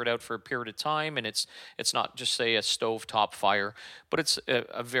their insured out for a period of time, and it's not just, say, a stovetop fire, but it's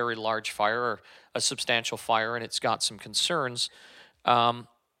a very large fire or a substantial fire, and it's got some concerns,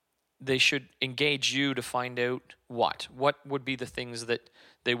 they should engage you to find out what would be the things that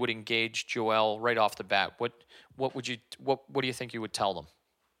they would engage Joelle right off the bat. What do you think you would tell them?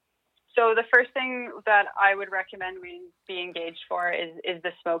 So the first thing that I would recommend we be engaged for is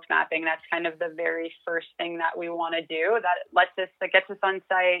the smoke mapping. That's kind of the very first thing that we want to do. That gets us on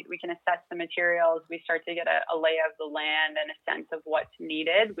site. We can assess the materials. We start to get a lay of the land and a sense of what's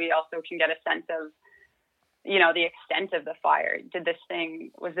needed. We also can get a sense of the extent of the fire.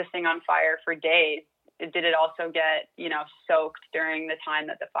 Was this thing on fire for days? Did it also get, soaked during the time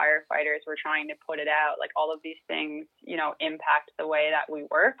that the firefighters were trying to put it out? Like, all of these things, impact the way that we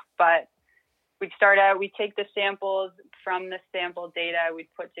work. But we'd start out, we take the samples. From the sample data, we'd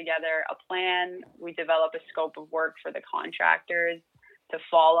put together a plan. We develop a scope of work for the contractors to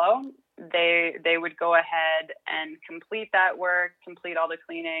follow. They would go ahead and complete that work, complete all the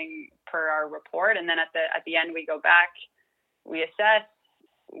cleaning per our report, and then at the end we go back, we assess,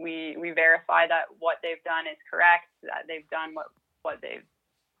 we verify that what they've done is correct, that they've done what they've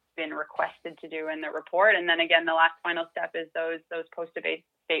been requested to do in the report, and then again the last final step is those post-event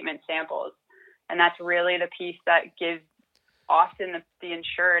statement samples. And that's really the piece that gives often the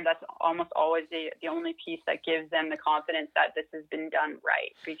insured, that's almost always the only piece that gives them the confidence that this has been done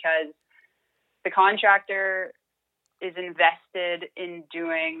right, because the contractor is invested in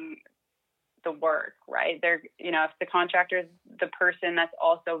doing the work, right? They're, if the contractor is the person that's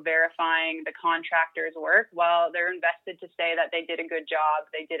also verifying the contractor's work, well, they're invested to say that they did a good job,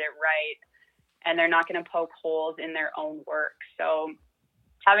 they did it right, and they're not going to poke holes in their own work. So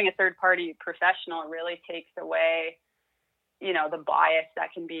having a third-party professional really takes away the bias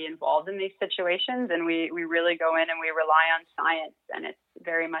that can be involved in these situations. And we really go in and we rely on science, and it's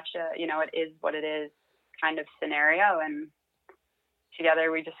very much it is what it is kind of scenario. And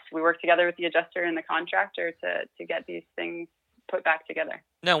together we work together with the adjuster and the contractor to get these things put back together.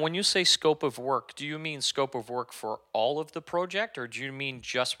 Now, when you say scope of work, do you mean scope of work for all of the project, or do you mean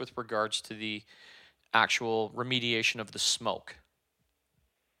just with regards to the actual remediation of the smoke?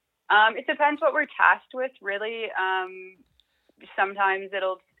 It depends what we're tasked with, really. Sometimes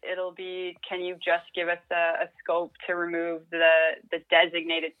it'll be, can you just give us a scope to remove the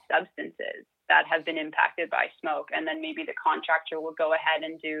designated substances that have been impacted by smoke, and then maybe the contractor will go ahead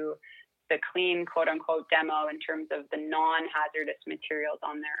and do the clean, quote unquote, demo in terms of the non-hazardous materials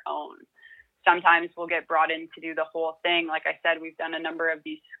on their own. Sometimes we'll get brought in to do the whole thing. Like I said, we've done a number of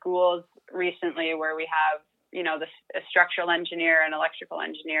these schools recently where we have a structural engineer, an electrical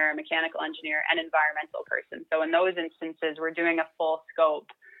engineer, a mechanical engineer, and environmental person. So in those instances, we're doing a full scope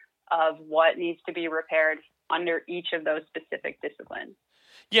of what needs to be repaired under each of those specific disciplines.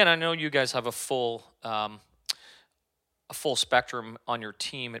 Yeah, and I know you guys have a full spectrum on your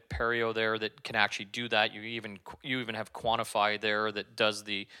team at Perio there that can actually do that. You even have Quantify there that does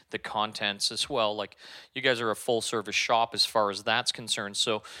the contents as well. Like, you guys are a full service shop as far as that's concerned.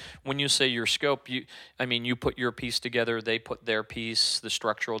 So when you say your scope, you put your piece together, they put their piece, the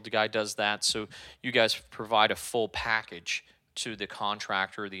structural guy does that. So you guys provide a full package to the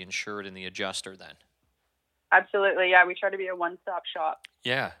contractor, the insured, and the adjuster then. Absolutely. Yeah, we try to be a one-stop shop.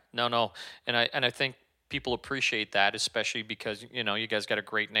 Yeah. No. And I think people appreciate that, especially because you guys got a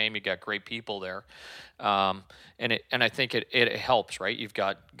great name, you got great people there, and I think it helps, right? You've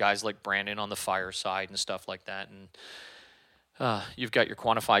got guys like Brandon on the fire side and stuff like that, and you've got your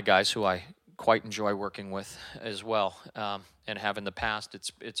Quantify guys who I quite enjoy working with as well, and have in the past.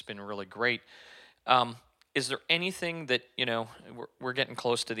 It's been really great. Is there anything that we're getting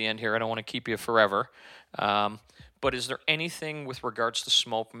close to the end here? I don't want to keep you forever, but is there anything with regards to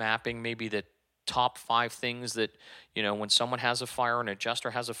smoke mapping, maybe the top 5 things that, when someone has a fire, an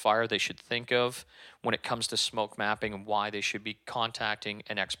adjuster has a fire, they should think of when it comes to smoke mapping, and why they should be contacting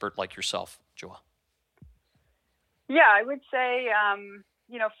an expert like yourself, Joelle? Yeah, I would say,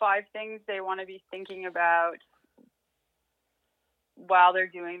 5 things they want to be thinking about while they're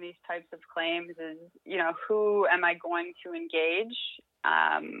doing these types of claims is, who am I going to engage?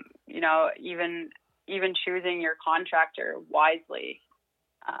 Even choosing your contractor wisely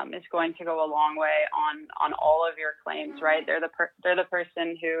is going to go a long way on all of your claims, right? They're the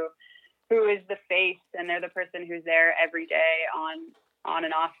person who is the face, and they're the person who's there every day on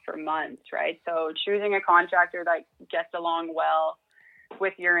and off for months, right? So choosing a contractor that gets along well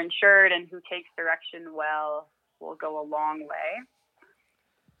with your insured and who takes direction well will go a long way.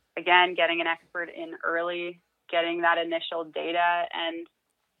 Again, getting an expert in early, getting that initial data, and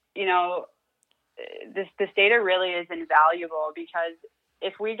this data really is invaluable, because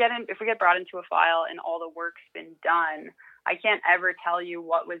if we get brought into a file and all the work's been done, I can't ever tell you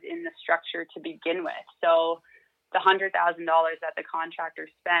what was in the structure to begin with. So the $100,000 that the contractor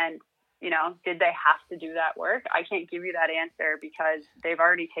spent, did they have to do that work? I can't give you that answer because they've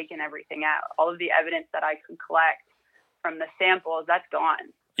already taken everything out. All of the evidence that I could collect from the samples, that's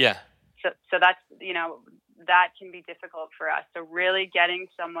gone. Yeah. So that's, that can be difficult for us. So really getting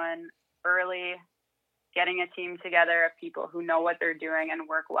someone early, getting a team together of people who know what they're doing and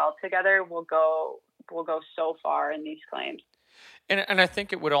work well together will go so far in these claims. And I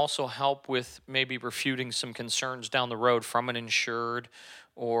think it would also help with maybe refuting some concerns down the road from an insured,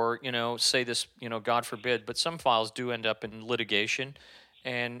 or, say this, God forbid, but some files do end up in litigation.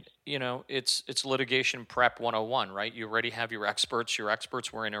 And, it's litigation prep 101, right? You already have your experts. Your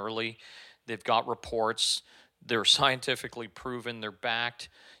experts were in early. They've got reports. They're scientifically proven. They're backed.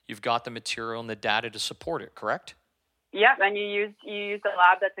 You've got the material and the data to support it, correct? Yep, and you use the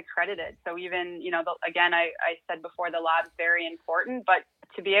lab that's accredited. So even, again, I said before, the lab's very important, but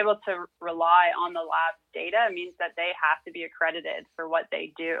to be able to rely on the lab's data means that they have to be accredited for what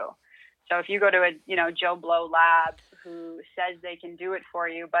they do. So if you go to a, Joe Blow lab who says they can do it for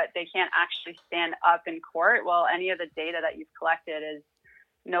you, but they can't actually stand up in court, well, any of the data that you've collected is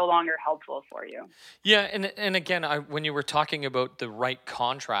no longer helpful for you. Yeah, and again, when you were talking about the right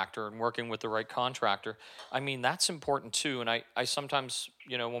contractor and working with the right contractor, I mean that's important too. And I sometimes,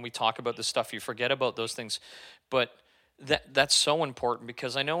 when we talk about this stuff, you forget about those things, but that's so important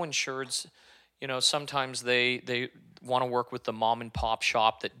because I know insureds, sometimes they want to work with the mom and pop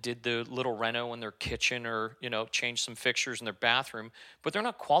shop that did the little reno in their kitchen or change some fixtures in their bathroom, but they're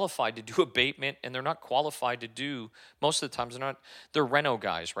not qualified to do abatement, and they're not qualified to do, most of the times they're reno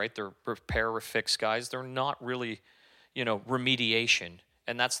guys, right? They're repair or fix guys. They're not really remediation.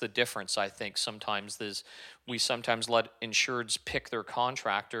 And that's the difference, I think. Sometimes we sometimes let insureds pick their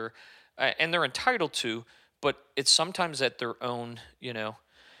contractor, and they're entitled to, but it's sometimes at their own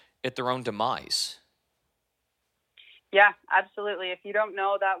demise. Yeah, absolutely. If you don't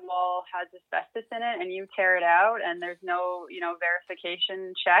know that wall has asbestos in it and you tear it out and there's no,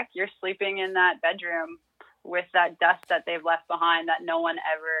 verification check, you're sleeping in that bedroom with that dust that they've left behind that no one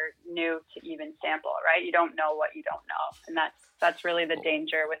ever knew to even sample, right? You don't know what you don't know. And that's really the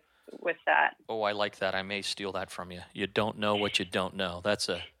danger with that. Oh, I like that. I may steal that from you. You don't know what you don't know. That's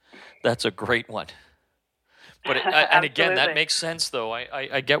a great one. But and again, that makes sense, though.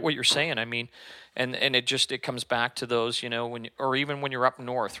 I get what you're saying. I mean, and it comes back to those, or even when you're up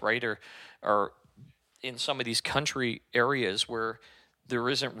north, right, or in some of these country areas where there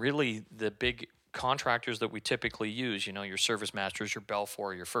isn't really the big contractors that we typically use. Your Service Masters, your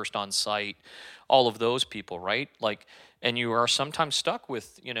Belfour, your First On Site, all of those people, right? Like, and you are sometimes stuck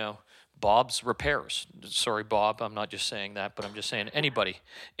with, Bob's Repairs. Sorry, Bob, I'm not just saying that, but I'm just saying anybody.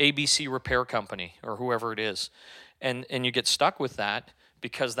 ABC Repair Company or whoever it is. And you get stuck with that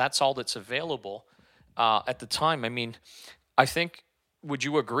because that's all that's available at the time. I mean, I think, would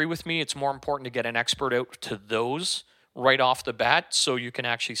you agree with me? It's more important to get an expert out to those right off the bat so you can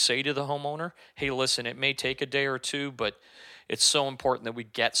actually say to the homeowner, hey, listen, it may take a day or two, but it's so important that we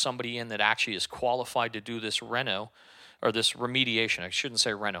get somebody in that actually is qualified to do this reno or this remediation. I shouldn't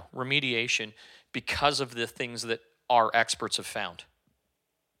say reno, remediation, because of the things that our experts have found.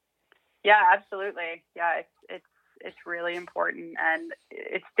 Yeah, absolutely. Yeah, it's really important, and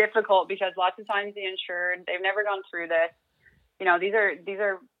it's difficult because lots of times the insured, they've never gone through this. These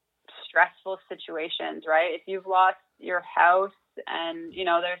are stressful situations, right? If you've lost your house and,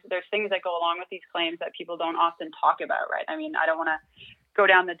 there's things that go along with these claims that people don't often talk about, right? I mean, I don't want to go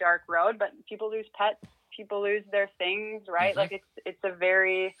down the dark road, but people lose pets, people lose their things, right? Mm-hmm. Like it's a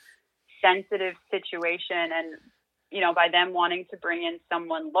very sensitive situation. And, by them wanting to bring in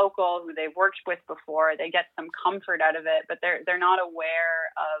someone local who they've worked with before, they get some comfort out of it, but they're not aware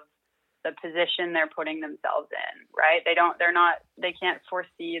of the position they're putting themselves in, right? They can't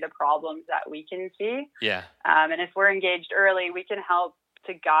foresee the problems that we can see. Yeah. And if we're engaged early, we can help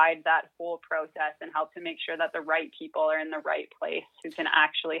to guide that whole process and help to make sure that the right people are in the right place who can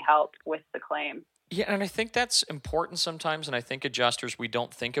actually help with the claim. Yeah, and I think that's important sometimes, and I think adjusters, we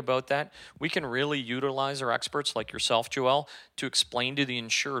don't think about that. We can really utilize our experts like yourself, Joelle, to explain to the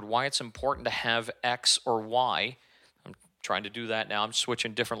insured why it's important to have X or Y. I'm trying to do that now. I'm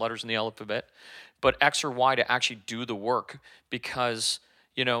switching different letters in the alphabet. But X or Y to actually do the work because,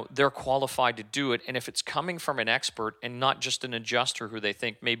 they're qualified to do it. And if it's coming from an expert and not just an adjuster who they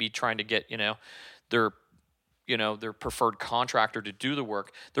think may be trying to get, their preferred contractor to do the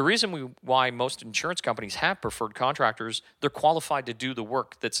work. The reason why most insurance companies have preferred contractors, they're qualified to do the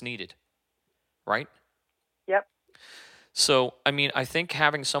work that's needed, right? Yep. So, I mean, I think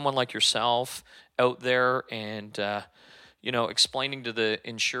having someone like yourself out there and, explaining to the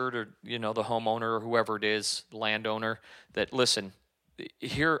insured or, the homeowner or whoever it is, landowner, that, listen,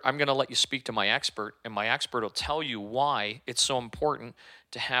 here, I'm going to let you speak to my expert, and my expert will tell you why it's so important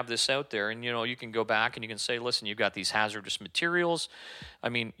to have this out there. And, you can go back and you can say, listen, you've got these hazardous materials. I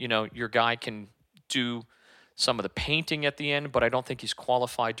mean, your guy can do some of the painting at the end, but I don't think he's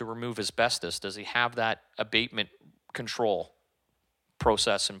qualified to remove asbestos. Does he have that abatement control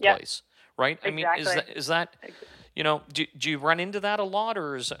process in place? Right? Exactly. I mean, is that do you run into that a lot,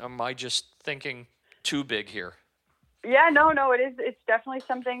 or am I just thinking too big here? Yeah, no, it is. It's definitely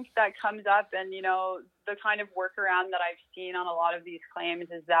something that comes up. And, the kind of workaround that I've seen on a lot of these claims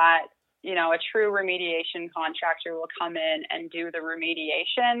is that, a true remediation contractor will come in and do the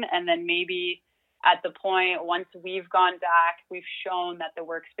remediation. And then maybe at the point, once we've gone back, we've shown that the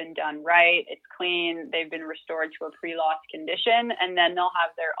work's been done right, it's clean, they've been restored to a pre-loss condition, and then they'll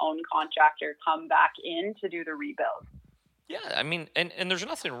have their own contractor come back in to do the rebuild. Yeah, I mean, and there's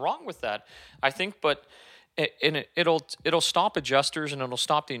nothing wrong with that, I think, but it'll stop adjusters and it'll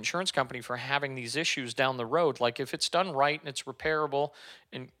stop the insurance company for having these issues down the road. Like if it's done right and it's repairable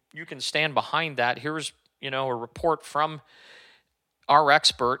and you can stand behind that, here's, a report from our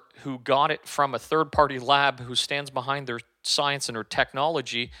expert who got it from a third-party lab who stands behind their science and their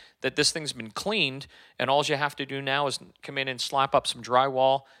technology, that this thing's been cleaned, and all you have to do now is come in and slap up some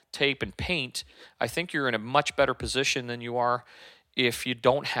drywall, tape, and paint, I think you're in a much better position than you are if you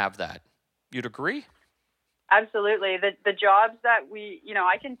don't have that. You'd agree? Absolutely. The jobs that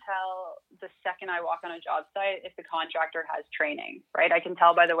I can tell the second I walk on a job site if the contractor has training, right? I can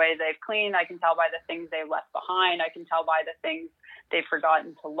tell by the way they've cleaned. I can tell by the things they've left behind. I can tell by the things they've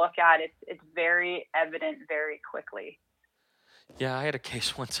forgotten to look at. It's very evident very quickly. Yeah, I had a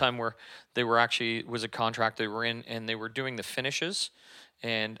case one time where they were actually, it was a contract they were in, and they were doing the finishes,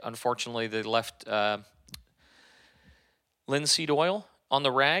 and unfortunately they left linseed oil on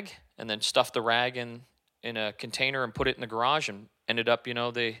the rag, and then stuffed the rag in a container and put it in the garage, and ended up,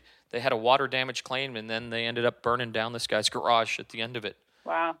 they had a water damage claim, and then they ended up burning down this guy's garage at the end of it.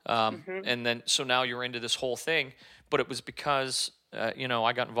 Wow. And then, so now you're into this whole thing, but it was because, I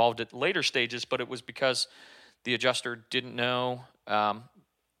got involved at later stages, but it was because the adjuster didn't know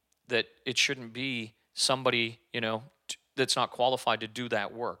that it shouldn't be somebody, that's not qualified to do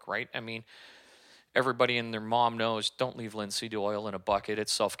that work, right? I mean, everybody and their mom knows, don't leave linseed oil in a bucket.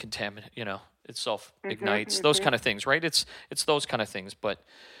 It's self-contaminant, it self-ignites, those kind of things, right? It's those kind of things. But,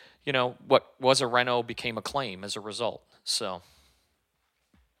 what was a reno became a claim as a result. So.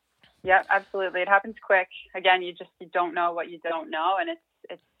 Yeah, absolutely. It happens quick. Again, you don't know what you don't know, and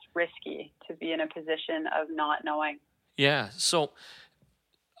it's risky to be in a position of not knowing. Yeah. So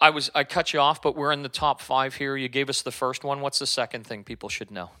I cut you off, but we're in the top 5 here. You gave us the first one. What's the second thing people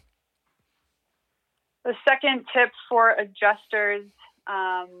should know? The second tip for adjusters,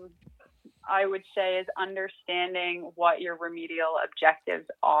 I would say, is understanding what your remedial objectives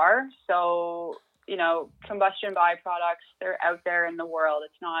are. So, combustion byproducts, they're out there in the world.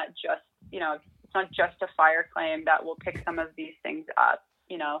 It's not just a fire claim that will pick some of these things up.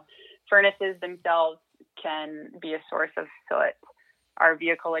 Furnaces themselves can be a source of soot. Our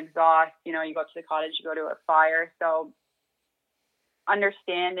vehicle exhaust, you go up to the cottage, you go to a fire. So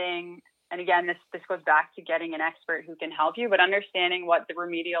understanding, and again, this goes back to getting an expert who can help you, but understanding what the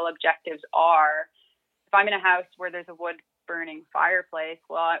remedial objectives are. If I'm in a house where there's a wood burning fireplace,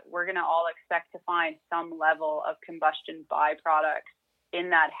 well, we're going to all expect to find some level of combustion byproducts in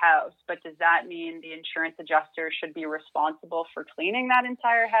that house. But does that mean the insurance adjuster should be responsible for cleaning that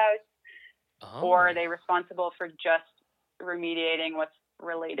entire house? Oh. Or are they responsible for just remediating what's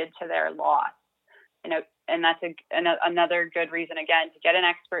related to their loss? And that's another good reason, again, to get an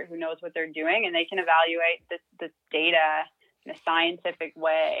expert who knows what they're doing, and they can evaluate this data in a scientific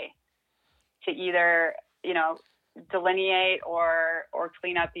way to either, delineate or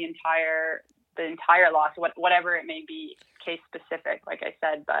clean up the entire loss, whatever it may be, case specific, like I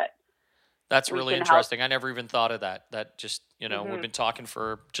said. But that's really interesting. I never even thought of that. That just, we've been talking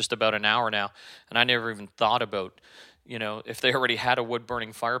for just about an hour now, and I never even thought about, if they already had a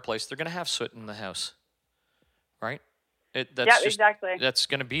wood-burning fireplace, they're going to have soot in the house, right? Exactly. That's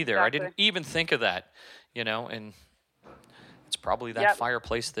going to be there. Exactly. I didn't even think of that, and it's probably that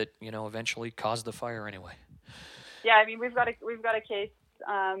fireplace that, eventually caused the fire anyway. Yeah, I mean, we've got a case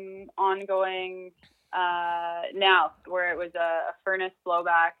ongoing now where it was a furnace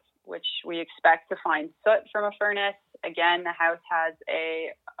blowback, which we expect to find soot from a furnace. Again, the house has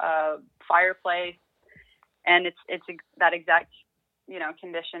a fireplace, and it's that exact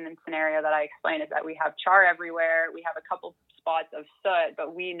condition and scenario that I explained, is that we have char everywhere. We have a couple spots of soot,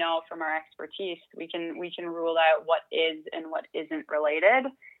 but we know from our expertise we can rule out what is and what isn't related,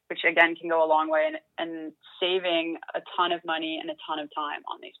 which again can go a long way and saving a ton of money and a ton of time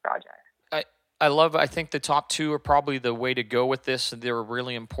on these projects. I think the top 2 are probably the way to go with this. They're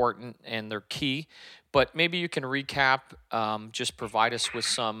really important and they're key, but maybe you can recap, just provide us with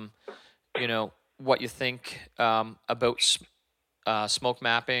some, what you think about smoke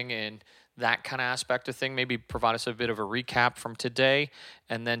mapping and that kind of aspect of thing. Maybe provide us a bit of a recap from today,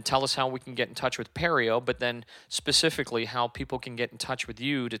 and then tell us how we can get in touch with Perio, but then specifically how people can get in touch with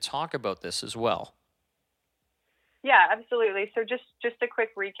you to talk about this as well. Yeah, absolutely. So just a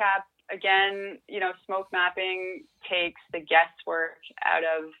quick recap. Again, smoke mapping takes the guesswork out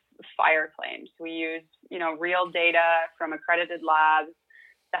of fire claims. We use, real data from accredited labs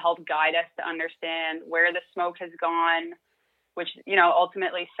to help guide us to understand where the smoke has gone, which,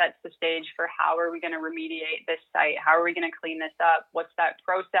 ultimately sets the stage for how are we going to remediate this site? How are we going to clean this up? What's that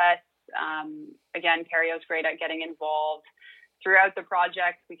process? Again, Perio's great at getting involved throughout the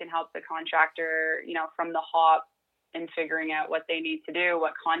project. We can help the contractor, from the hop in figuring out what they need to do,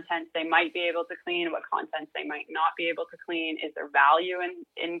 what contents they might be able to clean, what contents they might not be able to clean. Is there value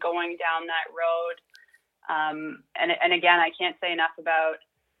in going down that road? And again, I can't say enough about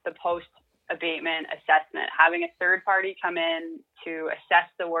the post-abatement assessment. Having a third party come in to assess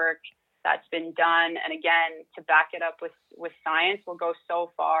the work that's been done, and again, to back it up with science, will go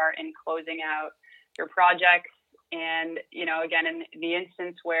so far in closing out your projects. And, again, in the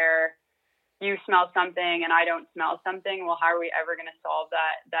instance where you smell something and I don't smell something, well, how are we ever going to solve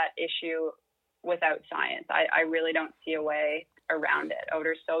that issue without science? I really don't see a way around it.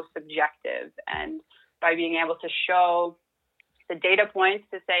 Odor is so subjective, and by being able to show the data points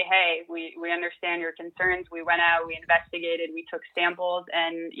to say, hey, we understand your concerns. We went out, we investigated, we took samples,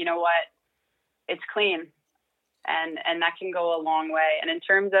 and you know what? It's clean. And that can go a long way. And in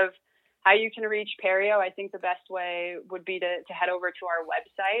terms of how you can reach Perio, I think the best way would be to head over to our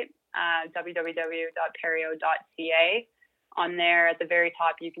website, www.perio.ca. On there at the very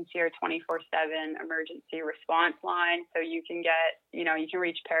top, you can see our 24/7 emergency response line. So you can you can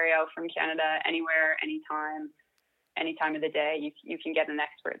reach Perio from Canada anywhere, anytime of the day. You can get an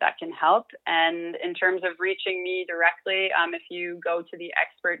expert that can help. And in terms of reaching me directly, if you go to the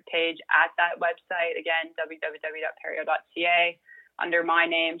expert page at that website, again, www.perio.ca, under my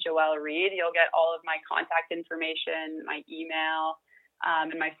name, Joelle Reid, you'll get all of my contact information, my email,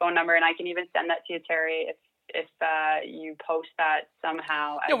 and my phone number. And I can even send that to you, Terry, if you post that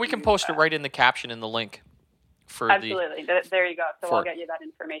somehow. Yeah, we can post it right in the caption in the link. Absolutely. There you go. So I'll get you that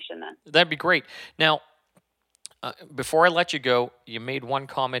information then. That'd be great. Now, before I let you go, you made one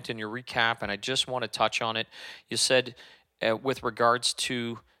comment in your recap, and I just want to touch on it. You said with regards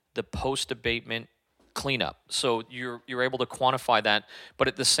to the post-abatement cleanup. So you're able to quantify that, but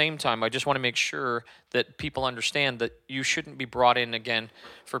at the same time, I just want to make sure that people understand that you shouldn't be brought in, again,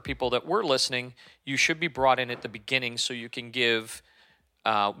 for people that were listening, you should be brought in at the beginning so you can give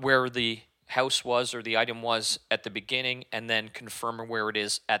where the house was or the item was at the beginning and then confirm where it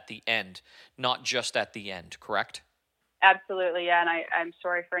is at the end, not just at the end, correct? Absolutely, yeah, and I'm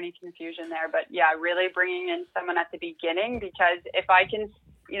sorry for any confusion there, but yeah, really bringing in someone at the beginning, because if I can,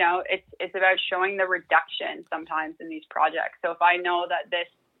 it's about showing the reduction sometimes in these projects. So if I know that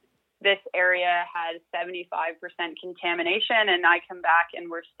this area has 75% contamination and I come back and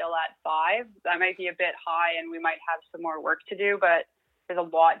we're still at 5, that might be a bit high and we might have some more work to do, but there's a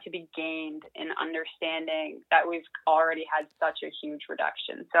lot to be gained in understanding that we've already had such a huge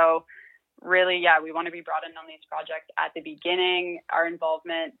reduction. So really, yeah, we want to be brought in on these projects at the beginning. Our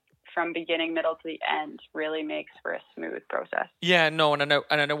involvement from beginning, middle to the end really makes for a smooth process. Yeah, no, and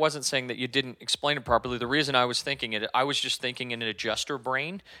I wasn't saying that you didn't explain it properly. The reason I was thinking it, I was just thinking in an adjuster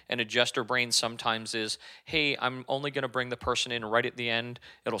brain. An adjuster brain sometimes is, hey, I'm only going to bring the person in right at the end.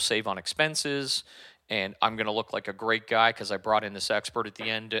 It'll save on expenses. And I'm going to look like a great guy because I brought in this expert at the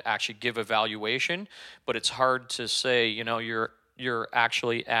end to actually give evaluation. But it's hard to say, you're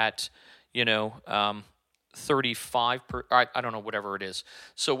actually at, 35, I don't know, whatever it is.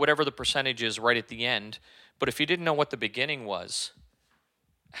 So whatever the percentage is right at the end. But if you didn't know what the beginning was,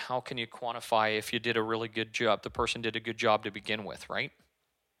 how can you quantify if you did a really good job, the person did a good job to begin with, right?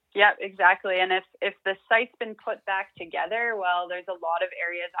 Yeah, exactly. And if the site's been put back together, well, there's a lot of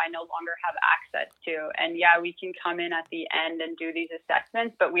areas I no longer have access to. And yeah, we can come in at the end and do these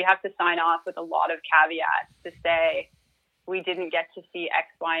assessments, but we have to sign off with a lot of caveats to say we didn't get to see X,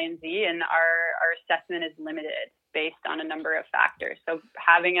 Y, and Z, and our assessment is limited based on a number of factors. So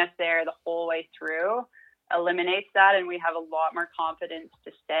having us there the whole way through eliminates that, and we have a lot more confidence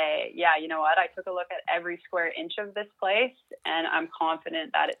to say, yeah, you know what, I took a look at every square inch of this place and I'm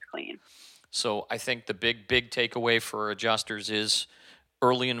confident that it's clean. So I think the big takeaway for adjusters is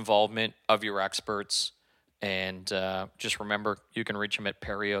early involvement of your experts, and just remember you can reach them at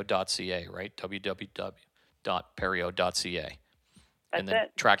perio.ca, right? www.perio.ca. And then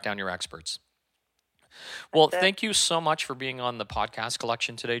track down your experts. Well, thank you so much for being on the podcast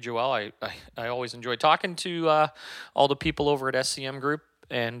collection today, Joelle. I always enjoy talking to all the people over at SCM Group,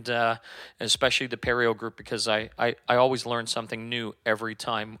 and especially the Perio Group, because I always learn something new every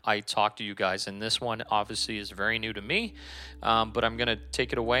time I talk to you guys. And this one obviously is very new to me, but I'm going to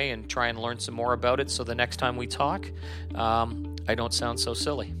take it away and try and learn some more about it so the next time we talk, I don't sound so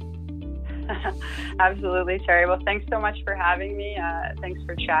silly. Absolutely, Terry. Well, thanks so much for having me. Thanks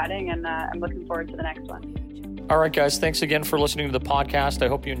for chatting, and I'm looking forward to the next one. All right, guys, thanks again for listening to the podcast. I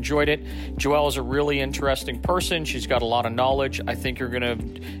hope you enjoyed it. Joelle is a really interesting person. She's got a lot of knowledge. I think you're going to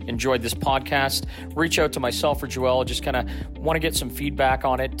enjoy this podcast. Reach out to myself or Joelle. Just kind of want to get some feedback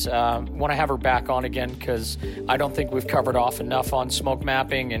on it. Want to have her back on again because I don't think we've covered off enough on smoke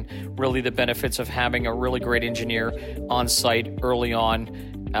mapping and really the benefits of having a really great engineer on site early on.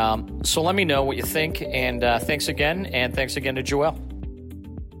 So let me know what you think, and thanks again to Joelle.